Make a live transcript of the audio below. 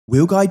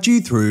We'll guide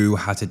you through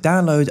how to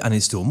download and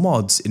install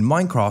mods in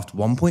Minecraft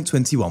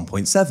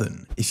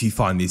 1.21.7. If you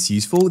find this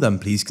useful, then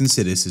please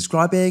consider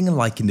subscribing and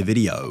liking the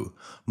video.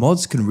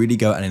 Mods can really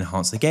go and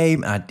enhance the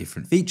game and add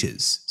different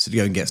features. So to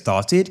go and get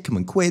started, come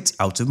and quit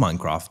out of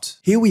Minecraft.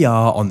 Here we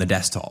are on the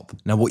desktop.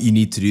 Now what you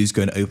need to do is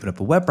go and open up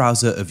a web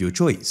browser of your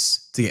choice.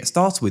 To get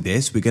started with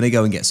this, we're going to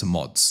go and get some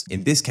mods.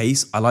 In this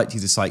case, I like to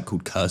use a site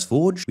called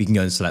CurseForge. We can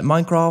go and select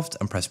Minecraft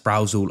and press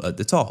Browse All at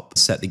the top.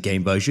 Set the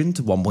game version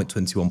to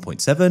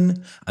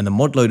 1.21.7 and the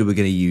mod loader we're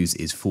going to use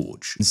is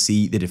Forge and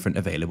see the different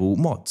available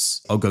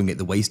mods. I'll go and get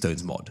the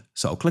Waystones mod.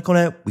 So I'll click on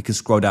it, we can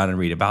scroll down and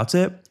read about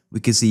it.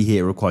 We can see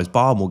here it requires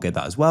bar and we'll get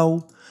that as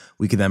well.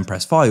 We can then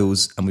press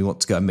Files and we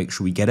want to go and make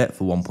sure we get it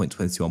for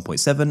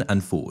 1.21.7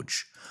 and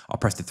Forge. I'll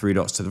press the three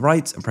dots to the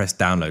right and press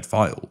Download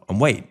File and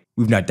wait.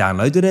 We've now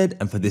downloaded it,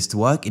 and for this to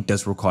work, it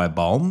does require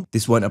Balm.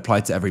 This won't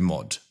apply to every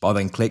mod, but I'll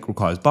then click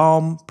Requires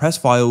Balm, press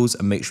Files,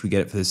 and make sure we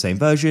get it for the same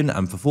version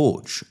and for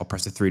Forge. I'll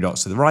press the three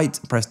dots to the right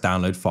and press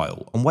Download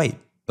File and wait.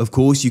 Of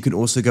course, you can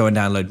also go and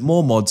download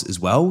more mods as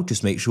well,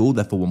 just make sure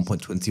they're for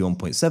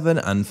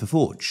 1.21.7 and for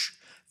Forge.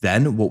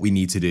 Then what we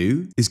need to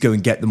do is go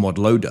and get the mod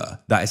loader.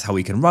 That is how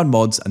we can run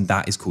mods, and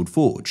that is called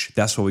Forge.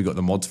 That's why we got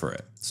the mods for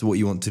it. So what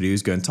you want to do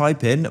is go and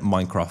type in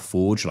Minecraft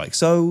Forge like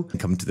so, and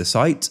come to the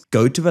site,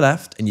 go to the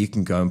left, and you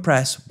can go and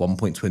press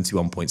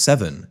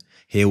 1.21.7.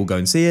 Here we'll go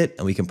and see it,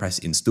 and we can press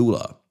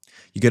Installer.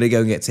 You're going to go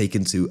and get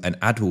taken to an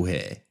ad wall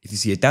here. If you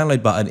see a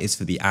download button, it's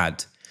for the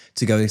ad.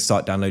 To go and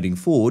start downloading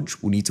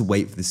Forge, we'll need to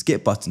wait for the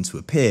skip button to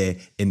appear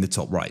in the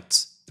top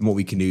right. And what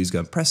we can do is go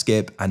and press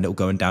skip and it'll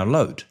go and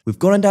download. We've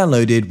gone and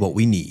downloaded what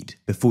we need.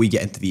 Before we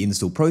get into the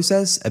install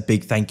process, a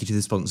big thank you to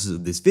the sponsors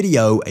of this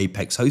video,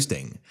 Apex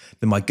Hosting.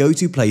 They're my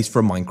go-to place for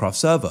a Minecraft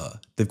server.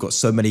 They've got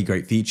so many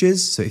great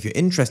features, so if you're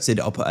interested,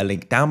 I'll put a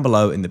link down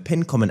below in the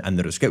pinned comment and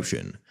the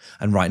description.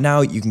 And right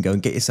now, you can go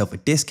and get yourself a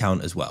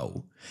discount as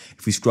well.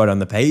 If we scroll down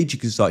the page, you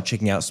can start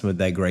checking out some of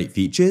their great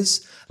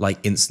features,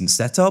 like instant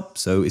setup,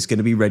 so it's going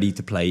to be ready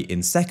to play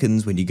in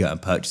seconds when you go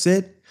and purchase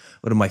it.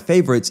 One of my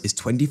favorites is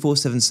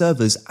 24/7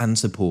 servers and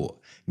support.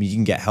 You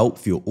can get help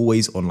for your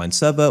always online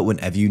server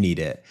whenever you need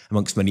it,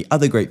 amongst many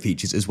other great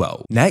features as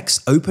well.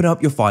 Next, open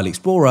up your file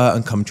explorer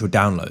and come to your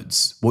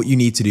downloads. What you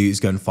need to do is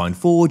go and find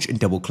Forge and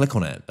double click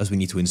on it as we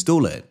need to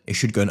install it. It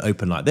should go and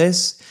open like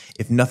this.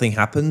 If nothing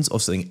happens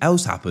or something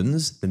else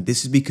happens, then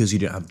this is because you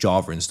don't have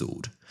Java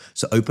installed.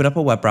 So open up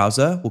a web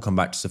browser, we'll come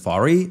back to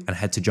Safari and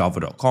head to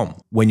java.com.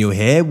 When you're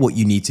here, what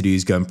you need to do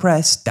is go and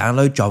press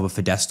download Java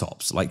for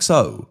desktops, like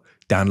so.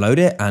 Download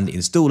it and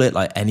install it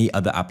like any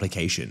other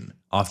application.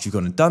 After you've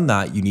gone and done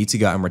that, you need to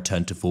go and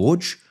return to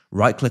Forge,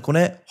 right click on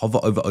it, hover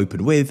over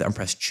Open With and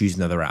press Choose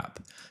Another App.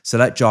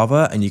 Select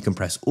Java and you can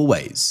press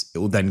Always. It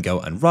will then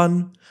go and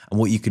run, and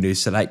what you can do is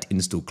select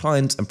Install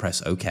Client and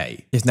press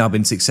OK. It's now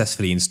been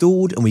successfully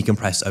installed and we can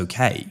press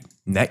OK.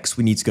 Next,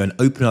 we need to go and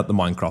open up the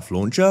Minecraft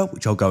launcher,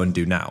 which I'll go and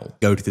do now.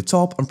 Go to the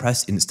top and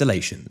press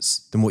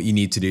Installations. Then what you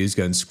need to do is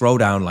go and scroll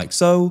down like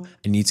so,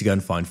 and you need to go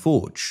and find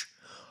Forge.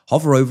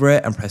 Hover over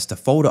it and press the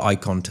folder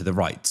icon to the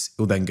right.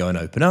 You'll then go and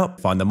open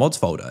up, find the mods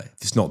folder.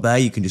 If it's not there,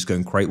 you can just go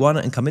and create one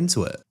and come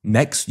into it.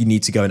 Next, you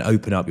need to go and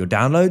open up your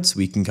downloads.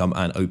 We can come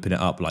and open it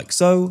up like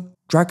so.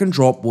 Drag and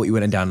drop what you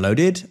went and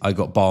downloaded. I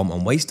got Balm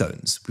and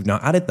Waystones. We've now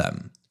added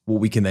them.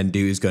 What we can then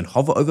do is go and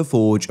hover over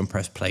Forge and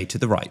press play to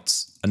the right.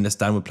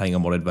 Understand we're playing a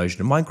modded version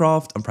of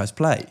Minecraft and press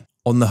play.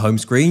 On the home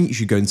screen, you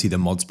should go and see the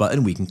mods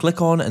button we can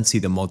click on and see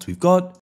the mods we've got.